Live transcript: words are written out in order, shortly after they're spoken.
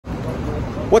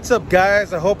What's up,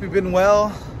 guys? I hope you've been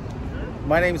well.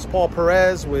 My name is Paul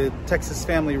Perez with Texas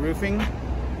Family Roofing,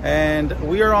 and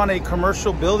we are on a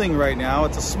commercial building right now.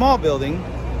 It's a small building,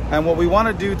 and what we want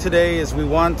to do today is we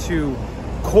want to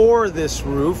core this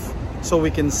roof so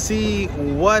we can see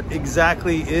what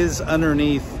exactly is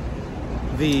underneath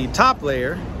the top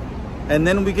layer, and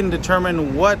then we can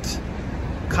determine what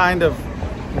kind of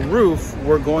roof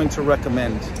we're going to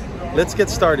recommend. Let's get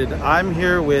started. I'm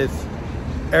here with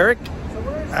Eric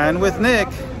and with Nick,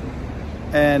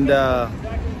 and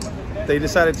they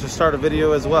decided to start a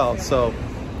video as well. So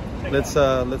let's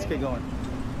get going.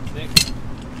 Nick.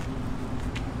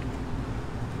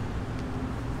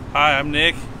 Hi, I'm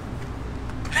Nick.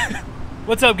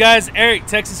 What's up, guys? Eric,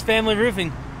 Texas Family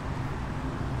Roofing.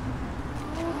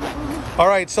 All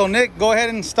right, so Nick, go ahead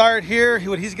and start here.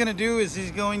 What he's gonna do is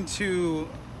he's going to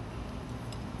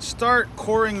start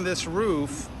coring this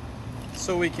roof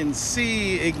so we can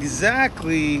see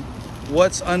exactly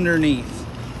what's underneath.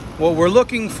 What we're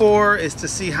looking for is to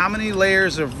see how many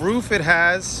layers of roof it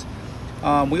has.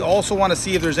 We also want to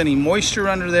see if there's any moisture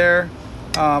under there.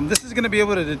 This is going to be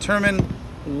able to determine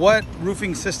what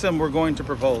roofing system we're going to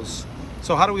propose.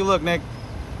 So how do we look, Nick?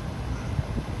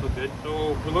 Look good.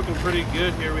 So we're looking pretty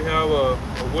good here. We have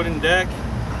a wooden deck.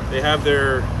 They have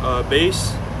their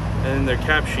base and their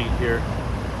cap sheet here.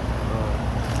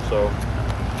 So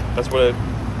that's what it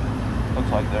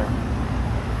looks like there.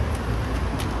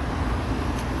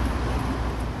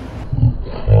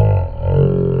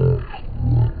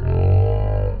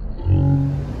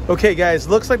 Okay, guys,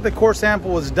 looks like the core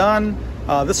sample was done.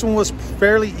 This one was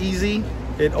fairly easy.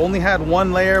 It only had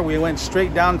one layer. We went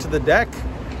straight down to the deck.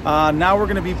 Now we're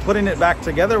gonna be putting it back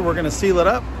together. We're gonna seal it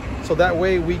up so that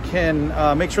way we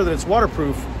can make sure that it's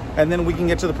waterproof, and then we can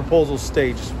get to the proposal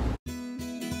stage.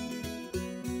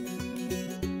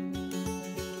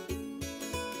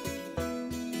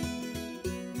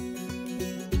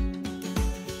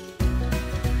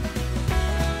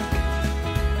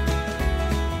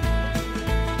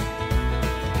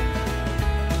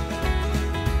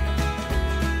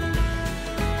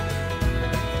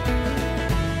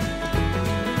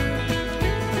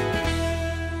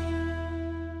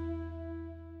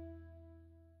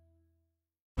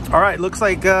 All right, looks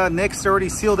like Nick's already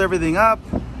sealed everything up.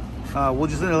 We'll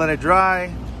just need to let it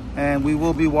dry, and we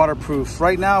will be waterproof.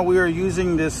 Right now, we are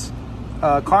using this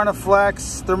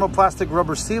Carnaflex thermoplastic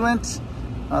rubber sealant.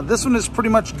 This one is pretty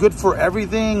much good for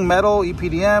everything: metal,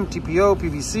 EPDM, TPO,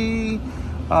 PVC.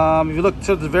 If you look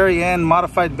to the very end,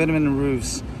 modified bitumen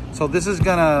roofs. So this is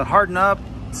gonna harden up,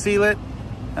 seal it,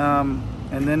 and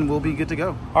then we'll be good to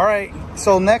go. All right,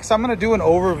 so next I'm gonna do an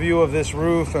overview of this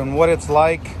roof and what it's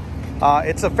like.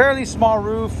 It's a fairly small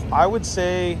roof. I would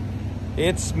say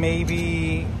it's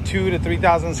maybe 2,000 to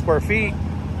 3,000 square feet.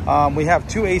 We have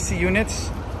 2 AC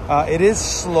units. It is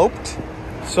sloped,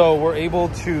 so we're able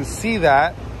to see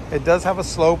that. It does have a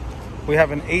slope. We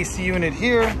have an AC unit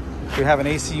here. We have an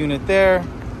AC unit there.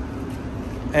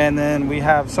 And then we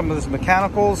have some of this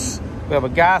mechanicals. We have a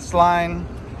gas line.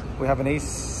 We have an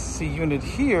AC unit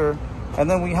here. And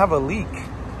then we have a leak.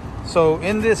 So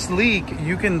in this leak,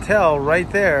 you can tell right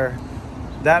there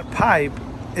that pipe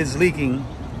is leaking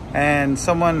and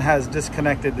someone has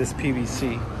disconnected this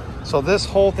PVC. So this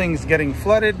whole thing's getting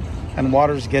flooded and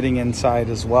water's getting inside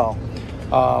as well.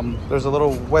 There's a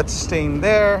little wet stain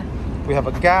there. We have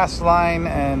a gas line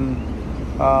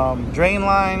and drain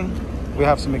line. We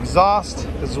have some exhaust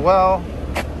as well.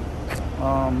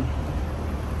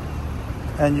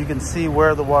 And you can see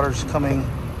where the water's coming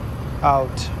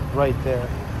out right there.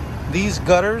 These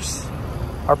gutters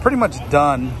are pretty much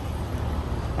done.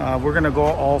 We're gonna go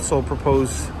also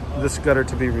propose this gutter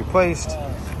to be replaced.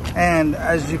 And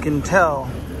as you can tell,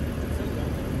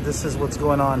 this is what's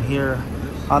going on here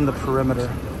on the perimeter,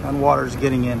 and water's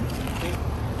getting in.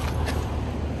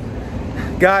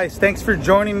 Guys, thanks for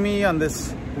joining me on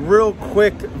this real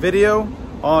quick video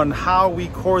on how we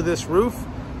core this roof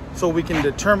so we can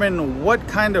determine what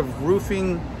kind of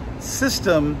roofing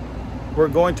system we're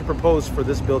going to propose for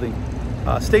this building.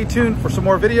 Stay tuned for some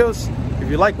more videos. If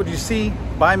you like what you see,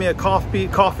 buy me a coffee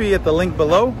at the link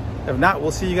below. If not,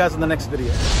 we'll see you guys in the next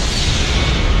video.